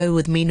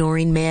With me,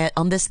 Noreen Mayer,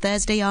 on this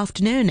Thursday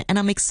afternoon, and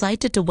I'm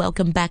excited to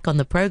welcome back on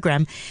the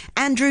program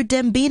Andrew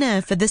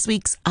Dembina for this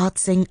week's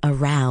Artsing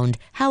Around.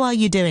 How are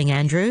you doing,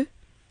 Andrew?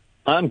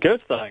 I'm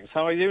good, thanks.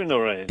 How are you,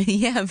 Noreen?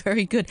 Yeah,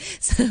 very good.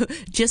 So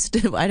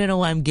I don't know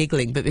why I'm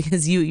giggling, but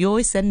because you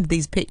always send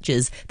these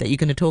pictures that you're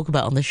going to talk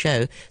about on the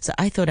show, so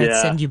I thought I'd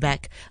send you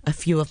back a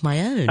few of my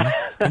own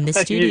in the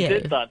studio. You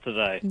did that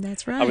today.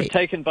 That's right. I was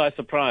taken by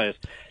surprise.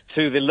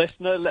 To the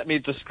listener, let me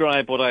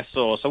describe what I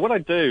saw. So what I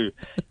do,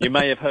 you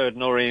may have heard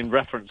Noreen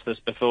reference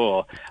this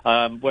before,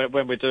 when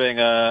we're doing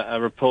a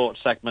report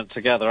segment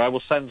together, I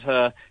will send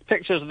her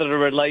pictures that are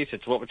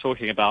related to what we're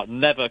talking about,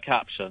 never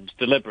captioned,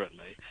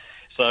 deliberately.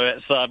 So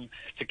it's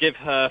to give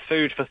her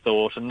food for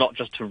thought and not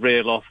just to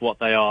reel off what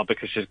they are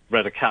because she's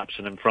read a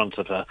caption in front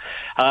of her.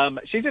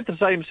 She did the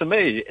same to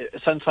me,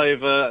 sent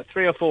over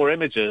 3 or 4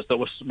 images that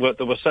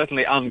were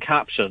certainly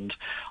uncaptioned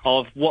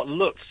of what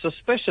looked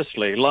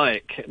suspiciously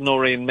like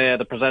Noreen Mayer,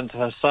 the presenter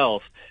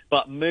herself,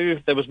 but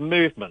there was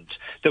movement.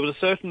 There was a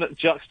certain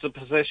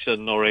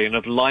juxtaposition, Noreen,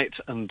 of light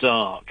and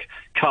dark,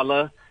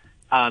 colour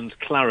and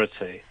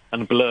clarity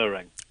and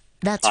blurring.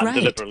 That's right.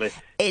 Deliberately.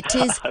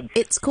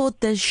 It's called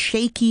the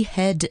Shaky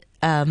Head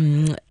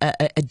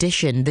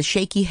edition, the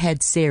Shaky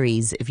Head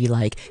series, if you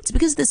like. It's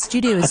because the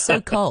studio is so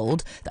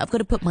cold that I've got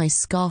to put my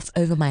scarf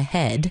over my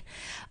head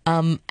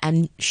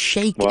and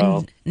shake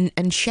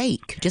and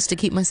shake just to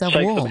keep myself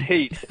warm.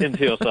 Shake some heat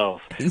into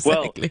yourself.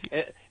 Exactly.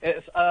 Well,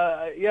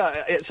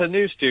 it's a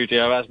new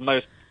studio, as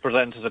most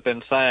presenters have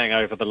been saying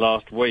over the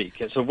last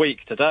week. It's a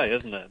week today,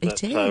 isn't it?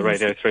 It is.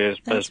 Radio 3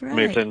 has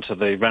moved into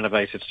the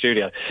renovated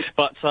studio.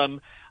 But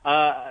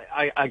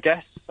I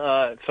guess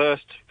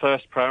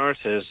first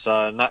priorities,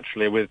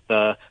 naturally, with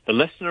the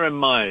listener in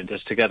mind,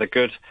 is to get a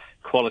good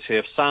quality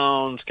of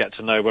sound, get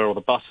to know where all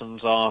the buttons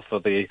are for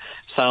the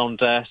sound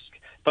desk.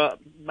 But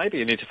maybe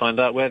you need to find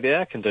out where the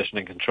air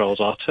conditioning controls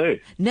are too.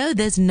 No,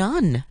 there's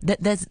none.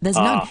 There's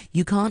none.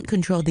 You can't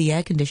control the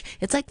air condition.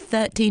 It's like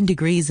 13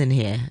 degrees in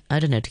here. I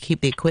don't know, to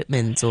keep the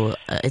equipment, or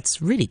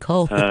it's really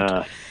cold.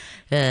 Right.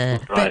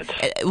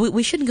 But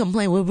we shouldn't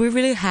complain. We're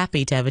really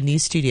happy to have a new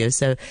studio.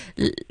 So,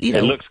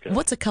 it looks good.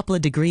 What's a couple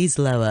of degrees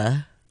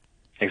lower?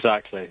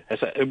 Exactly.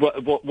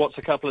 What's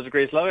a couple of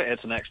degrees lower?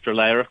 It's an extra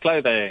layer of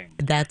clothing.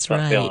 That's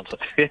right. The answer.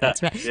 Yeah.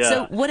 That's right. Yeah.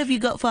 So what have you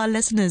got for our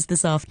listeners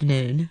this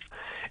afternoon?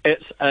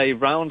 It's a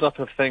roundup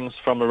of things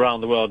from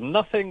around the world.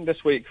 Nothing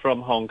this week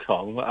from Hong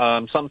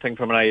Kong, something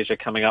from Asia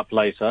coming up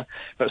later.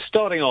 But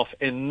starting off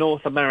in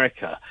North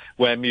America,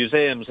 where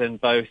museums in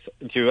both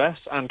US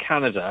and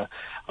Canada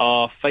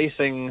are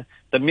facing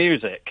the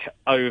music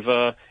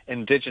over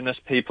indigenous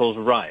people's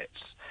rights.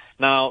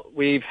 Now,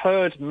 we've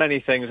heard many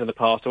things in the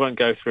past. I won't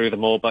go through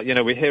them all, but,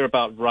 we hear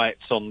about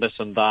rights on this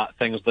and that,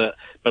 things that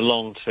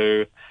belong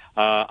to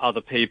other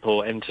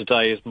people in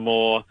today's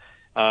more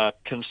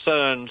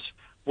concerned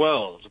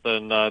world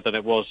than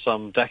it was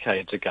some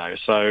decades ago.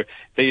 So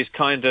these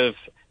kind of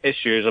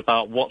issues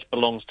about what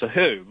belongs to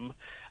whom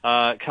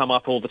come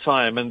up all the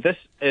time. And this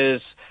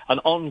is an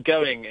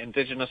ongoing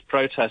indigenous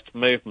protest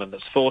movement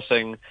that's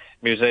forcing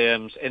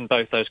museums in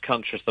both those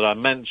countries that I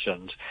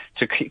mentioned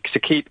to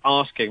keep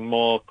asking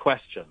more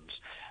questions.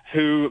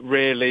 Who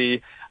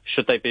really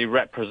should they be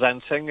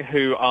representing?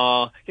 Who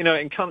are,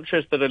 in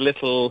countries that are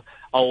little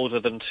older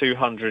than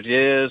 200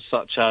 years,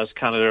 such as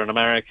Canada and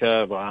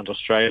America and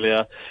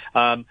Australia,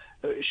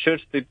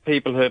 should the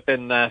people who have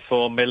been there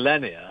for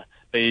millennia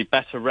be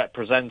better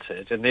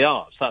represented in the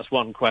arts? That's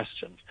one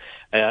question.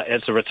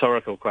 It's a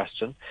rhetorical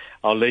question.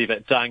 I'll leave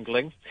it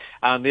dangling.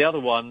 And the other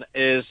one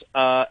is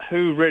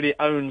who really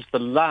owns the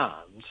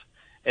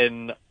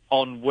land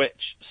on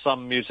which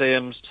some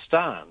museums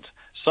stand?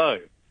 So,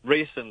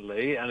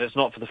 recently, and it's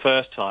not for the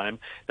first time,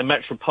 the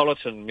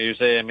Metropolitan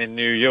Museum in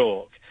New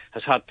York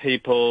has had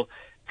people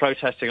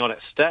protesting on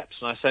its steps,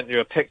 and I sent you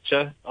a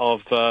picture of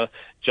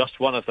just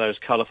one of those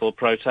colourful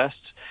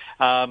protests,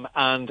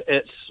 and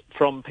it's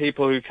from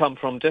people who come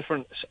from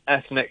different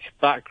ethnic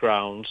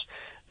backgrounds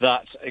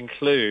that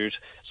include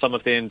some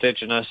of the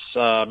indigenous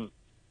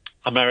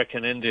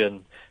American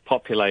Indian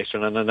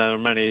population, and then there are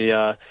many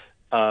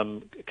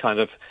kind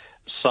of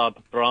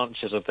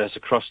sub-branches of this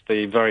across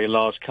the very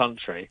large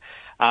country.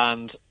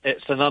 And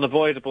it's an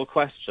unavoidable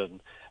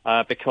question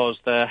because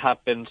there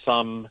have been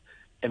some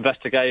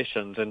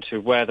investigations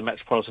into where the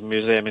Metropolitan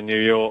Museum in New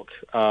York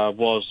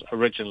was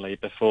originally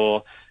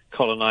before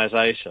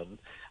colonization,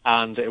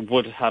 and it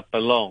would have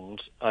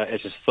belonged,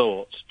 it is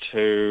thought,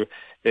 to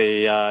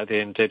the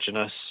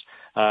indigenous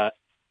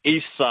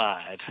East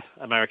Side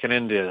American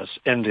Indians.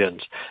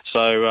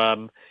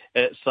 So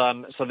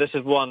so this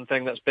is one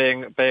thing that's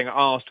being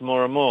asked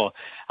more and more.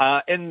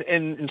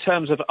 In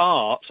terms of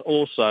art,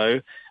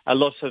 also, a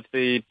lot of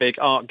the big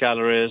art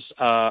galleries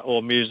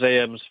or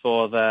museums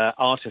for their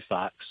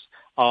artifacts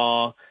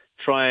are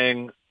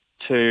trying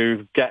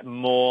to get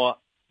more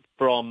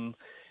from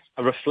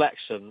a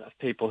reflection of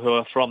people who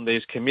are from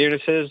these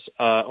communities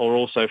or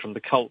also from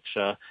the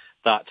culture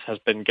that has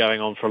been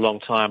going on for a long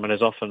time and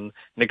is often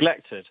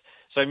neglected.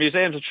 So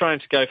museums are trying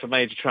to go for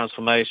major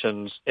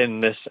transformations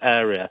in this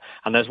area.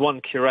 And there's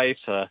one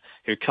curator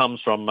who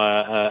comes from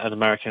an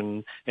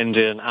American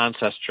Indian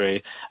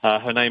ancestry.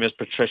 Her name is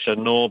Patricia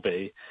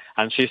Norby.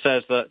 And she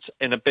says that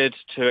in a bid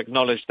to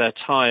acknowledge their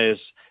ties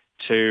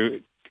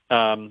to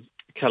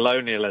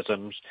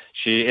colonialism,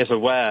 she is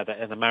aware that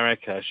in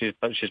America, she's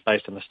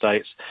based in the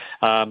States,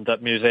 that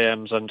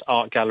museums and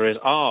art galleries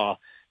are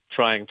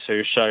trying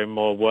to show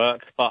more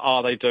work, but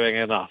are they doing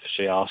enough,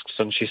 she asks.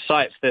 And she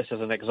cites this as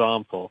an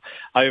example.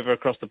 Over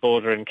across the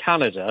border in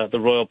Canada, the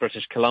Royal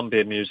British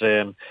Columbia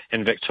Museum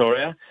in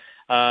Victoria,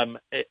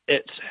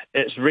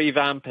 it's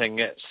revamping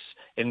its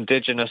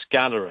Indigenous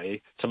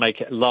gallery to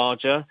make it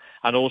larger,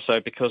 and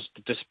also because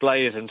the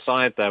displays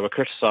inside there were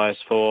criticised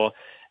for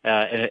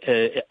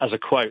as a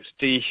quote,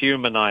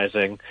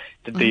 dehumanizing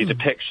the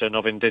depiction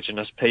of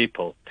Indigenous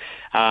people.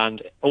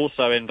 And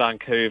also in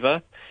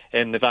Vancouver,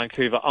 in the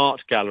Vancouver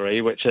Art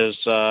Gallery, which has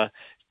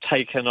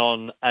taken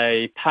on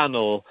a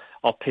panel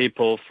of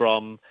people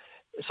from,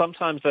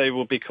 sometimes they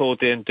will be called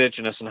the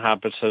indigenous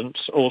inhabitants.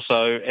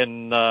 Also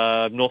in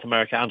North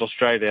America and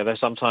Australia, they're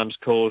sometimes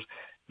called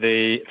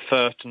the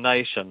First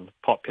Nation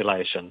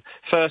population.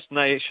 First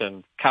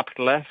Nation,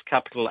 capital F,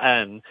 capital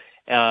N,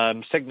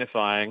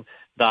 signifying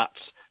that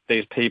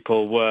these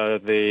people were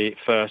the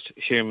first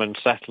human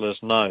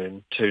settlers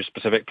known to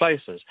specific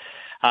places.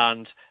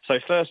 And so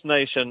First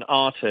Nation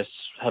artists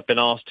have been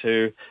asked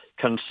to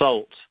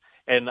consult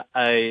in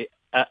an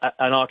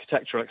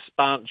architectural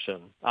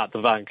expansion at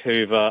the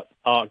Vancouver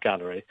Art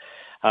Gallery.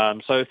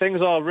 So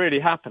things are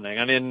really happening.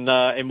 And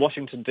in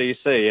Washington,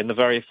 D.C., in the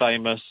very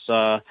famous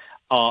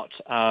art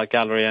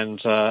gallery and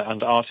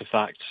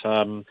artifact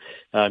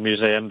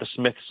museum, the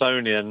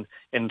Smithsonian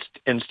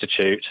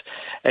Institute,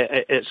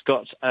 it's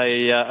got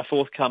a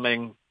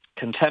forthcoming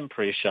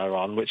contemporary show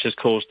on, which is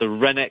called the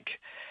Rennick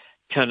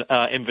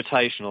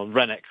Invitational.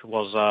 Rennick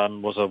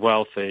was a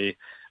wealthy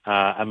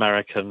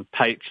American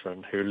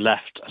patron who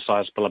left a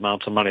sizable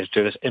amount of money to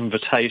do this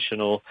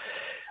invitational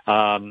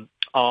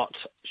art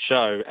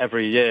show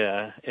every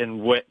year,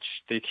 in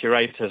which the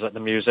curators at the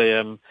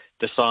museum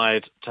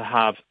decide to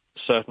have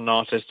certain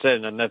artists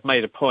in, and they've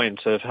made a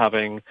point of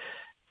having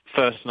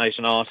First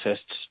Nation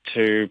artists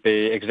to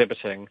be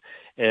exhibiting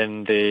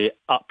in the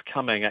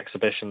upcoming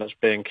exhibition that's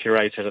being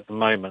curated at the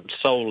moment.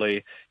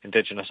 Solely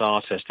Indigenous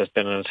artists. There's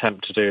been an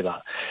attempt to do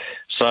that.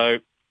 So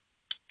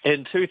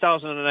in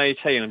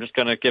 2018, I'm just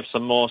going to give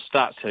some more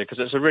stats here, because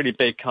it's a really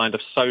big kind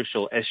of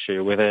social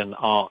issue within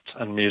art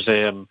and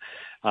museum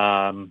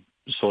concerns,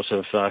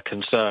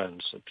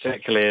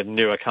 particularly in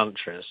newer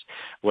countries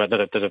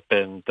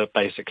that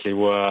basically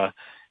were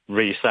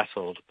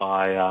resettled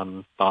by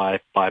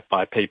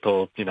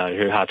people,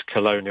 who had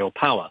colonial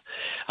power.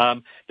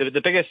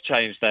 The biggest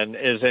change then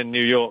is in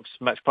New York's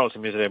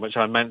Metropolitan Museum, which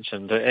I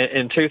mentioned.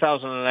 In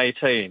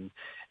 2018,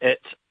 it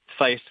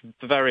faced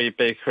very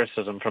big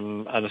criticism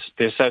from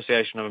the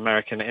Association of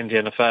American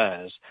Indian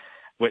Affairs,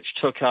 which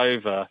took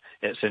over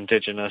its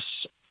indigenous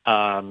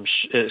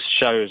its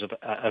shows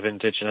of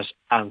indigenous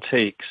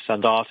antiques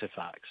and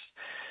artifacts,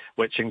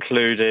 which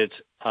included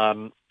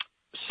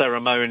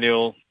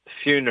ceremonial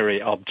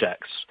funerary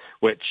objects,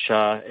 which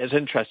is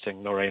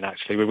interesting, Noreen,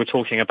 actually. We were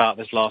talking about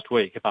this last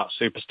week, about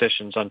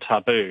superstitions and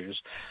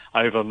taboos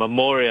over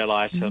memorial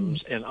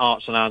items in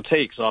arts and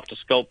antiques after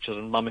sculptures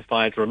and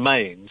mummified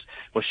remains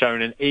were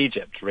shown in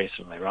Egypt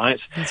recently, right?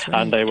 That's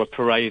right. And they were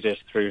paraded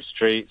through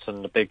streets,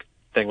 and a big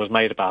thing was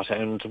made about it.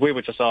 And we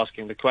were just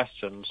asking the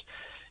questions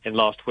in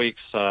last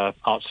week's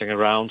Artsing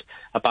Around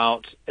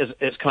about,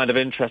 it's kind of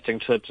interesting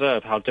to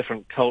observe how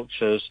different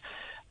cultures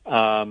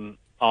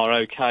are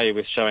okay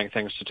with showing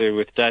things to do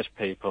with dead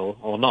people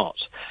or not.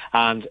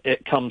 And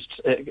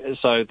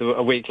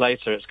a week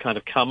later, it's kind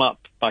of come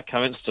up by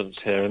coincidence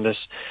here in this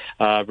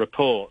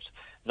report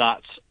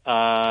that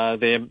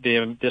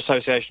the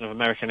Association of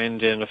American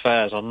Indian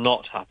Affairs are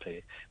not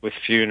happy with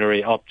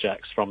funerary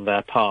objects from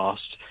their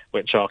past,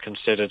 which are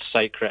considered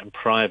sacred and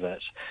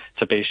private,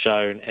 to be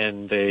shown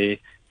in the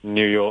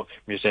New York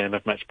Museum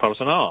of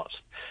Metropolitan Art.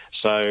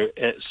 So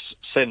it's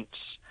since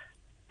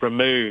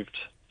removed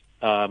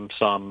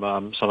some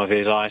of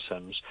these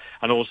items,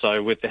 and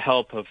also with the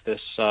help of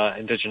this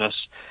indigenous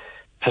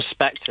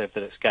perspective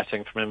that it's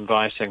getting from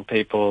inviting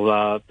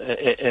people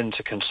in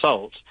to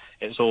consult,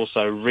 it's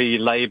also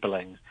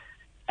relabeling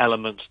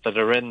elements that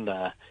are in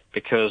there,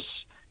 because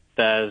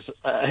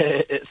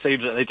it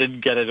seems that they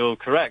didn't get it all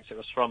correct. It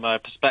was from a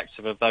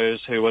perspective of those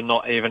who were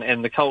not even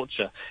in the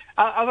culture.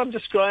 As I'm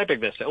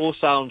describing this, it all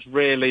sounds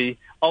really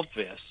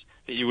obvious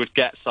that you would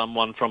get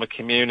someone from a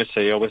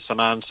community or with some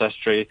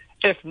ancestry,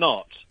 if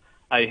not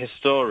a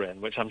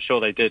historian, which I'm sure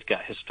they did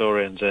get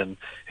historians in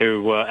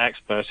who were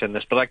experts in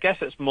this. But I guess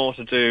it's more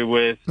to do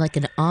with, like,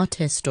 an art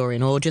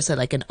historian, or just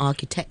like an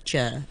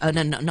architecture. Oh,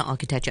 no, not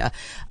architecture.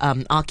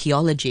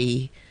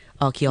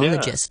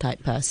 Archaeologist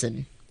type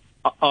person.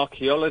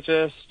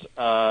 Archaeologist,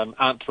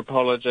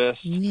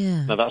 anthropologist.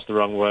 Yeah. No, that's the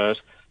wrong word.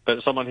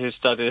 but someone who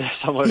studies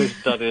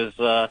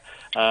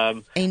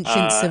Ancient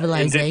indigenous.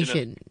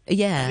 civilization.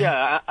 Yeah.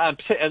 Yeah,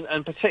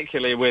 and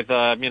particularly with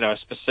a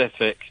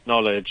specific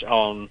knowledge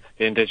on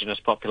the indigenous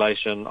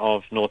population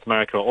of North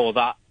America, or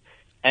that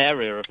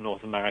area of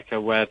North America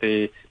where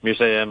the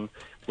museum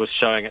was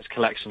showing its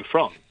collection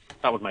from.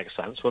 That would make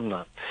sense, wouldn't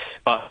it?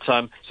 But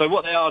so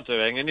what they are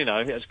doing, and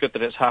it's good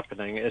that it's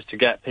happening, is to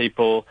get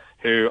people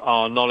who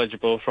are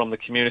knowledgeable from the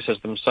communities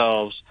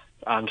themselves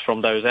and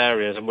from those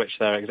areas in which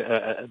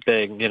they're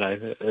being,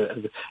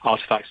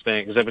 artifacts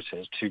being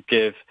exhibited, to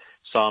give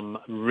some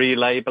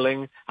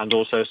relabeling and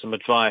also some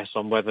advice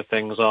on whether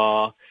things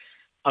are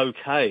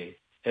okay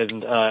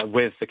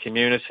with the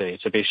community,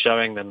 to be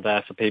showing them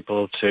there for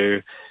people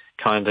to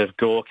kind of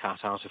gawk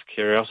at out of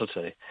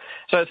curiosity.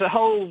 So it's a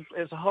whole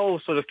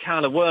sort of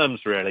can of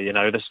worms, really,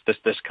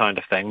 this kind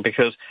of thing,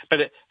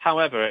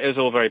 however, it is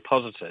all very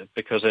positive,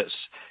 because it's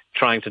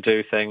trying to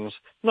do things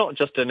not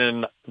just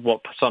in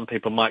what some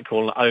people might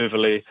call an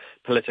overly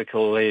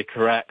politically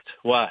correct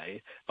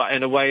way, but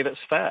in a way that's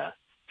fair,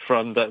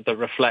 that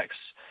reflects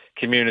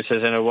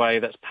communities in a way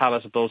that's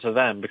palatable to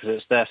them, because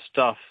it's their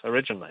stuff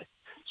originally.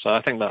 So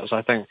I think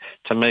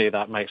to me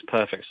that makes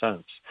perfect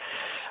sense.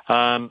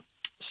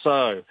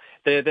 So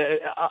the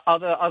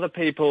other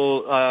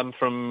people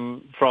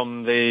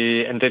from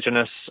the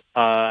indigenous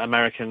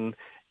American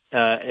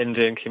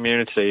Indian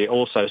community,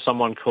 also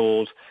someone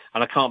called,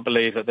 and I can't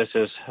believe that this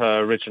is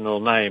her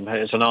original name,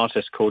 it's an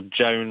artist called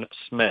Joan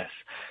Smith,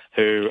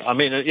 who,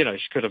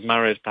 she could have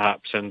married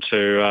perhaps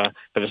into,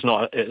 but it's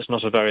not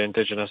a very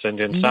indigenous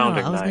Indian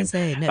sounding name. No, I was going to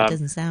say, no, it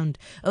doesn't sound.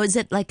 Oh, is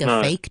it like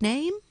a fake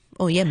name?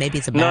 Oh, yeah, maybe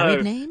it's a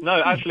married name?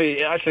 No, actually,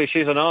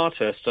 she's an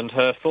artist, and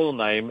her full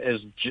name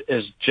is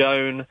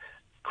Joan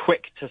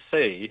Quick to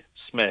See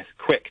Smith,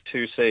 quick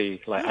to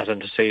see, as in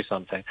to see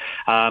something.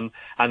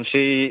 And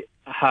she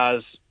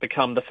has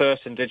become the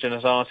first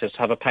indigenous artist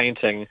to have a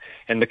painting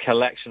in the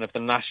collection of the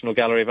National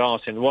Gallery of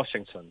Art in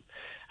Washington.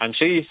 And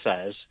she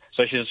says,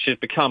 so she's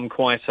become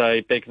quite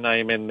a big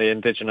name in the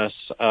indigenous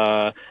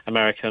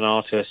American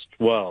artist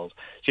world.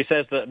 She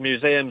says that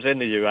museums in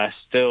the US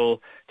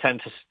still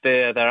tend to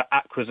steer their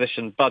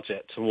acquisition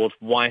budget towards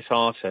white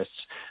artists,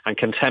 and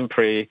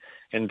contemporary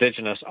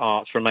indigenous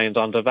art remains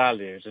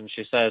undervalued. And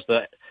she says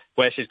that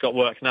where she's got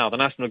work now, the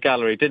National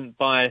Gallery didn't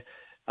buy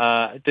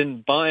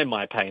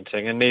my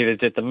painting, and neither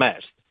did the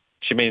Met.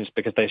 She means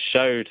because they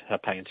showed her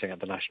painting at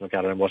the National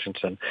Gallery in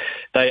Washington.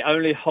 They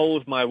only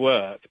hold my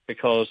work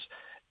because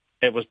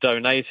it was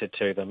donated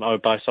to them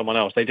by someone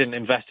else. They didn't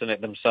invest in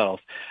it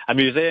themselves. A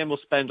museum will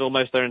spend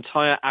almost their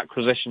entire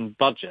acquisition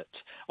budget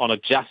on a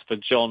Jasper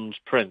Johns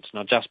print.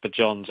 Now, Jasper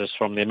Johns is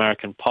from the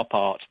American pop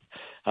art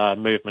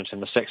movement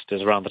in the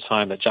 60s, around the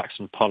time that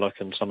Jackson Pollock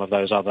and some of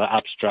those other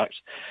abstract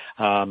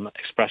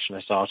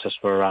expressionist artists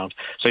were around.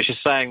 So she's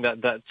saying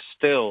that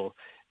still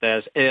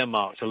there's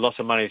earmarked a lot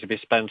of money to be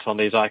spent on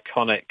these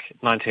iconic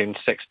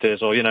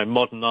 1960s or,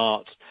 modern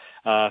art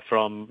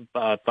from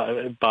by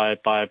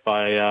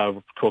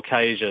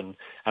Caucasian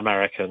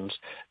Americans,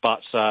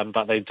 but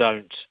they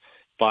don't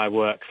buy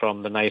work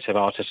from the native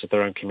artists of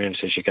their own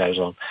community, she goes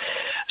on.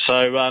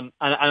 So, and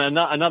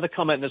another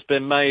comment that's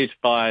been made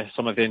by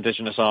some of the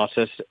indigenous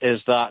artists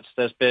is that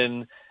there's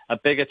been a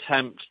big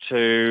attempt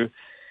to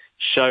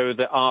show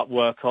the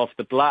artwork of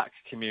the black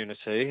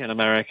community in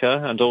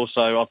America and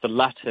also of the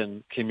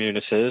Latin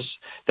communities.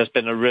 There's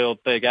been a real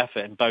big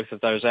effort in both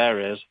of those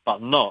areas, but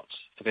not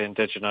for the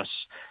indigenous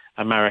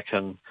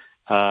American,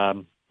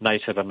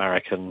 Native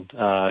American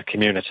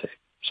community.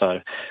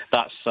 So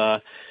that's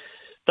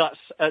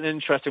an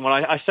interesting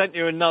one. I sent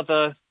you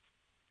another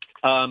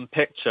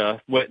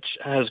picture which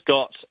has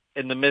got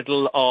in the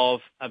middle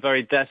of a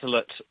very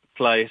desolate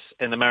place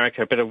in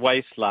America, a bit of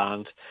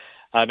wasteland.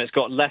 It's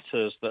got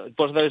letters. What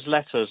do those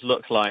letters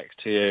look like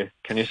to you?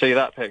 Can you see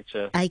that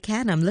picture? I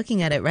can. I'm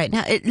looking at it right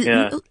now. It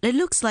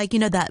looks like,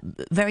 that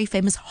very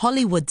famous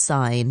Hollywood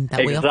sign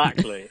that we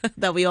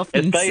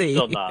often it's based see.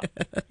 on that.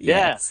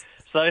 Yes.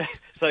 Yeah.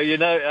 So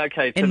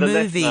okay. In to the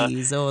movies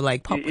listener, or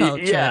like pop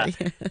culture. Yeah.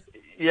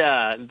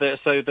 Yeah,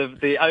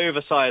 the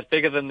oversized,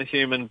 bigger than the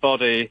human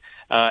body,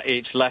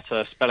 each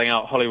letter spelling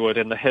out Hollywood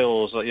in the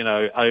hills,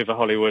 over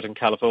Hollywood in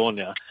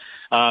California.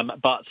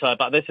 But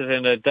this is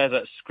in a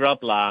desert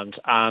scrubland,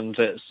 and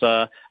it's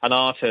an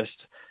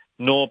artist,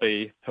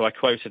 Norby, who I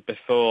quoted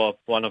before,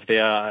 one of the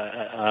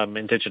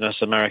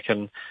indigenous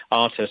American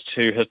artists,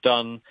 who has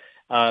done.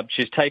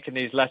 She's taken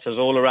these letters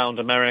all around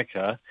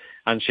America,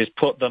 and she's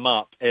put them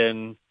up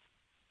in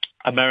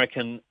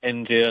American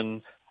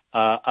Indian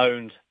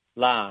owned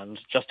land,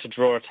 just to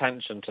draw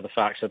attention to the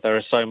fact that there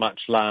is so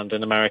much land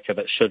in America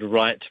that should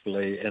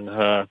rightfully, in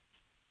her,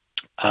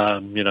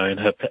 in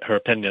her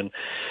opinion,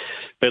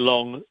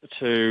 belong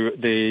to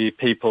the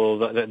people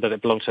that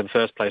it belonged to in the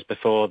first place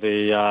before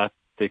the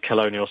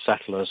colonial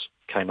settlers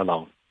came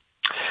along.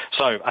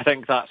 So I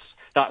think that's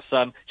that's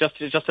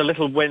just a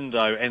little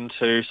window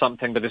into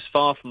something that is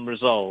far from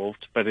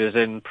resolved, but is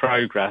in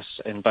progress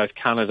in both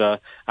Canada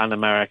and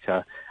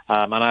America.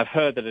 And I've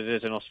heard that it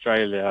is in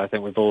Australia. I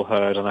think we've all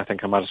heard, and I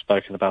think I might have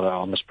spoken about it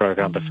on this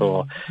program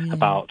before,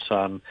 about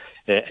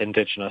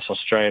Indigenous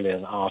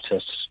Australian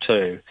artists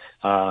too,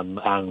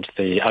 and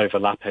the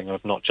overlapping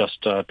of not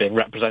just being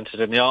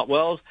represented in the art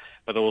world,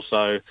 but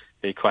also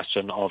the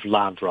question of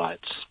land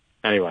rights.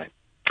 Anyway,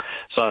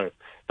 so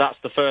that's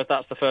the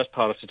first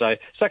part of today.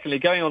 Secondly,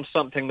 going on to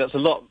something that's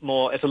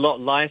it's a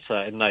lot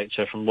lighter in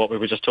nature from what we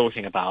were just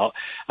talking about.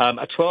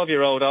 A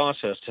 12-year-old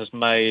artist has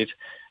made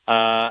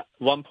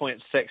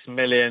 1.6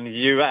 million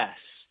US,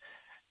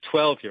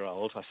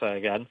 12-year-old, I say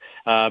again,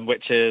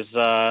 which is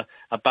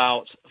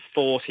about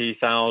 40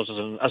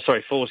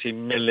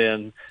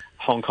 million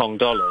Hong Kong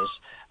dollars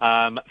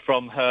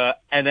from her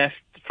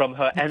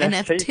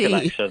NFT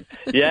collection.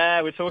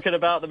 Yeah, we're talking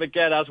about them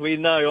again, as we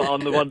know,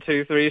 on the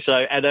 123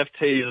 show.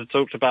 NFTs are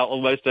talked about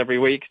almost every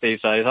week these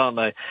days, aren't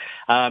they?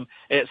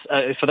 It's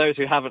for those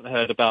who haven't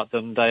heard about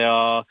them, they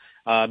are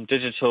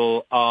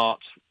digital art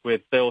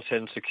with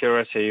built-in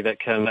security that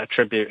can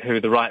attribute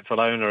who the rightful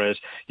owner is,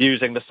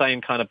 using the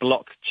same kind of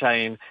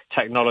blockchain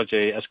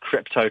technology as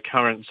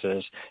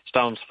cryptocurrencies.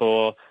 Stands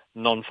for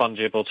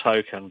non-fungible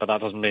token, but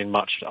that doesn't mean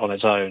much on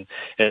its own.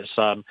 They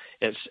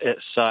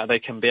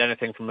can be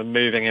anything from a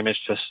moving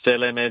image to a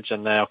still image,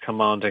 and they are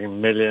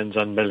commanding millions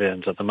and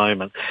millions at the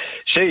moment.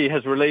 She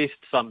has released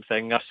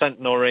something. I sent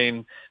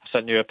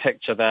you a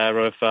picture there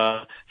of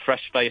a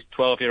fresh-faced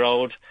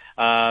 12-year-old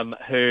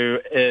who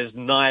is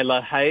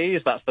Nyla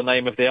Hayes. That's the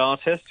name of the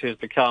artist, who's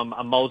become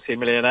a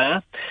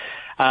multi-millionaire.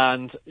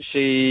 And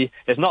she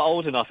is not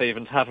old enough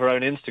even to have her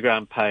own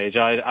Instagram page.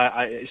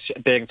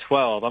 Being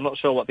 12, I'm not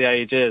sure what the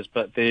age is,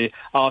 but the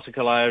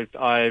article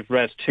I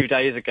read 2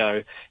 days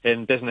ago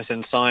in Business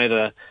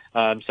Insider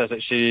says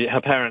that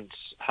her parents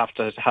have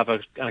to have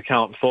an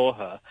account for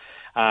her.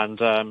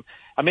 And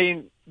I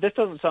mean, this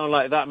doesn't sound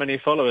like that many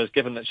followers,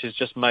 given that she's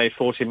just made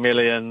 40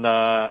 million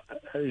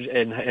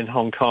in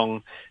Hong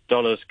Kong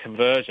dollars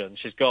conversion.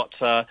 She's got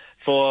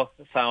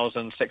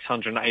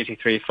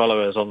 4,683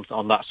 followers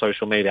on that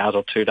social media as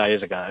of 2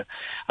 days ago.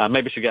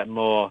 Maybe she'll get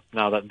more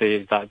now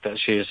that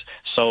she's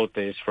sold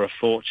these for a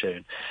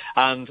fortune.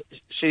 And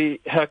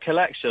her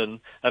collection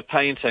of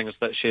paintings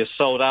that she has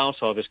sold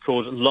out of is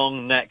called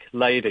Long Neck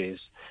Ladies.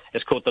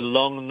 It's called the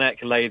Long Neck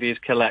Ladies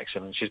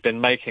Collection, and she's been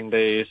making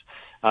these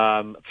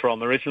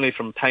originally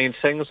from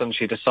paintings, and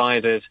she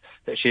decided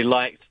that she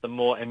liked the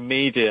more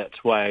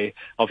immediate way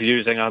of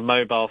using a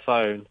mobile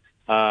phone.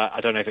 I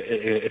don't know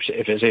if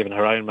it's even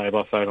her own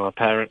mobile phone or her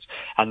parents',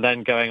 and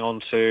then going on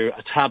to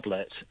a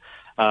tablet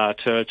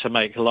to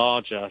make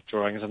larger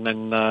drawings, and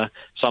then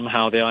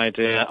somehow the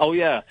idea,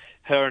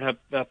 her and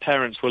her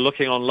parents were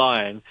looking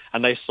online,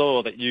 and they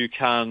saw that you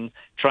can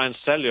try and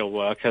sell your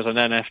work as an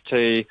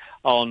NFT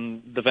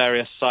on the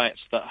various sites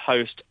that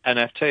host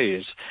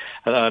NFTs.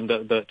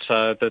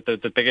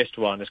 The biggest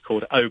one is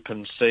called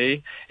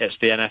OpenSea. It's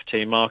the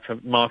NFT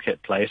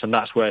marketplace, and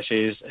that's where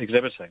she's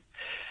exhibiting.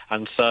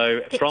 And so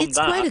it's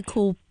quite a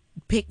cool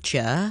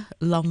picture,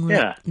 long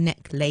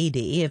neck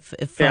lady.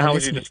 How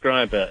would you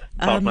describe it?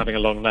 Apart from having a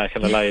long neck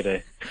and a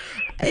lady.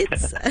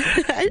 It's,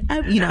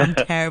 I'm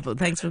terrible.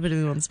 Thanks for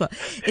putting me on the spot.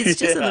 It's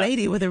just a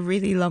lady with a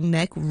really long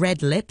neck,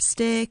 red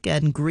lipstick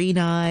and green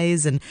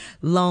eyes and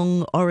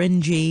long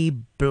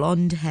orangey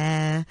blonde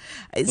hair.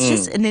 It's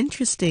just an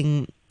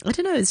interesting,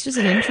 it's just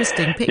an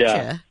interesting picture.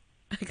 Yeah.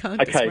 I can't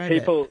describe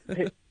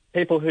it.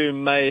 People who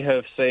may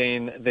have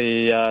seen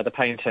the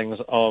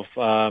paintings of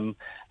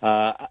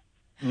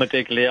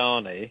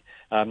Modigliani,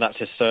 that's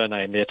his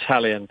surname, the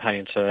Italian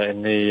painter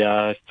in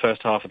the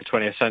first half of the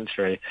 20th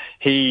century.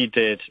 He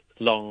did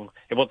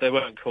they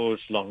weren't called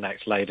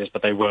long-necked ladies,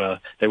 but they were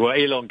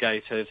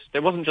elongated.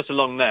 There wasn't just a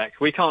long neck.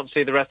 We can't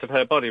see the rest of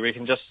her body. We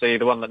can just see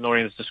the one that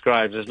Noreen has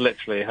described as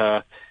literally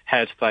her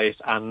head, face,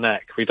 and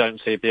neck. We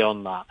don't see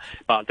beyond that.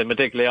 But the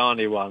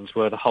Modigliani ones,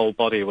 where the whole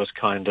body was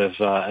kind of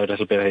a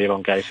little bit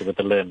elongated with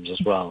the limbs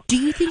as well. Do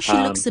you think she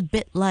looks a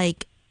bit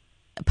like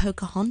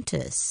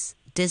Pocahontas?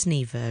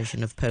 Disney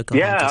version of Pocahontas.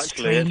 Yeah,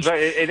 actually, it's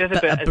a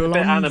bit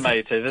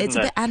animated, isn't it? It's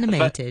a bit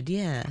animated,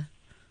 yeah.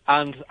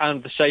 And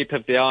the shape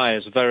of the eye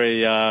is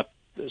very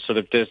sort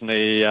of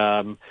Disney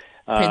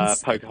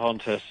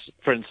Pocahontas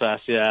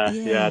princess.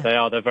 Yeah.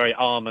 They're very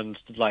almond,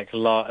 like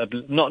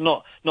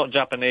not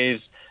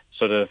Japanese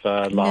sort of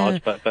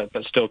large, but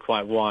still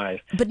quite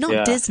wide. But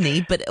not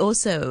Disney, but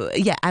also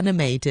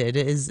animated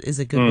is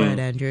a good word,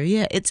 Andrew.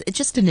 Yeah, it's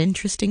just an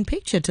interesting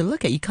picture to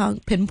look at. You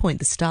can't pinpoint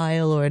the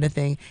style or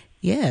anything.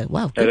 Yeah,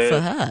 wow, good for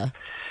her.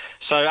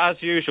 So,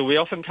 as usual, we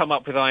often come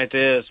up with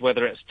ideas,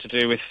 whether it's to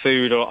do with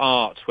food or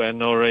art, where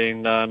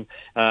Noreen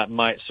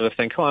might sort of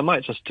think, I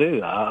might just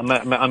do that.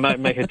 I might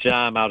make a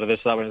jam out of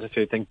this, that one's a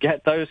food thing.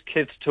 Get those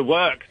kids to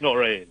work,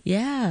 Noreen.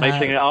 Yeah.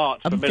 Making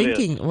art for I'm millions.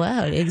 Thinking,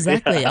 wow,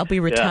 exactly. I'll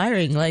be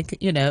retiring,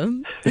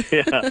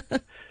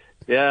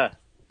 Yeah.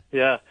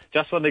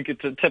 just when they get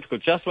typical.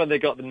 Just when they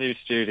got the new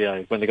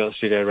studio, when they got the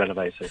studio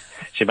renovated,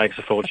 she makes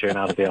a fortune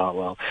out of the art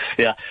world.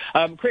 Yeah.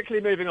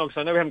 Quickly moving on,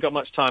 because I know we haven't got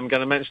much time. I'm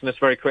going to mention this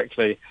very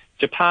quickly.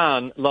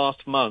 Japan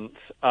last month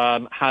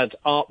had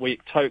Art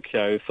Week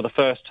Tokyo for the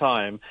first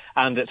time,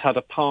 and it had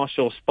a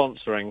partial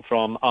sponsoring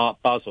from Art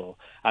Basel,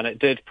 and it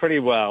did pretty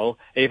well,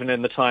 even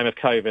in the time of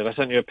COVID. I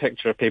sent you a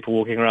picture of people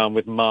walking around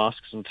with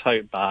masks and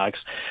tote bags,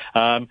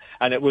 and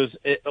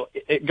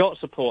it got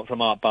support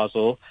from Art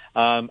Basel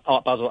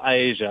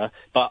Asia,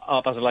 but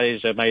Art Basel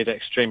Asia made it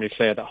extremely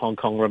clear that Hong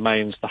Kong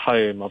remains the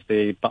home of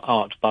the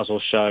Art Basel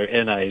show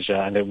in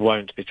Asia, and it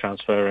won't be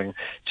transferring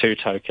to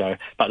Tokyo.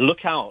 But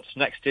look out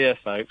next year,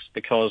 folks,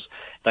 because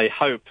they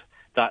hope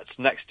that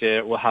next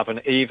year we'll have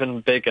an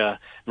even bigger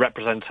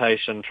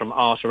representation from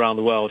art around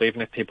the world, even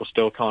if people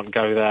still can't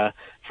go there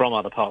from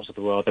other parts of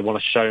the world. They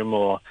want to show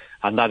more,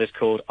 and that is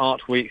called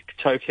Art Week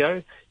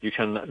Tokyo. You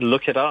can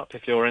look it up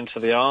if you're into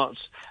the arts,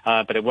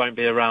 but it won't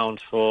be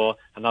around for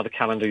another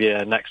calendar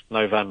year, next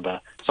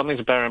November. Something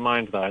to bear in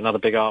mind, though, another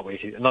big art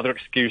week, another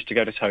excuse to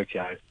go to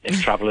Tokyo,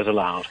 if travel is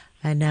allowed.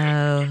 I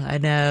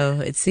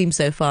know. It seems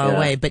so far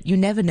away, but you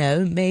never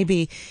know.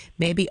 Maybe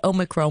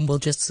Omicron will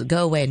just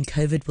go away and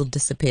COVID will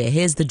disappear.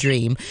 Here's the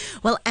dream.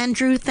 Well,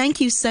 Andrew,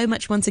 thank you so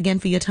much once again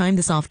for your time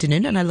this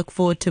afternoon, and I look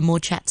forward to more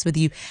chats with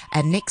you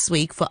next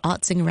week for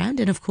Artsing Around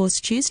and, of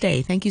course,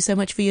 Tuesday. Thank you so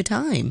much for your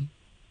time.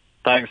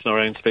 Thanks,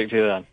 Noreen. Speak to you then.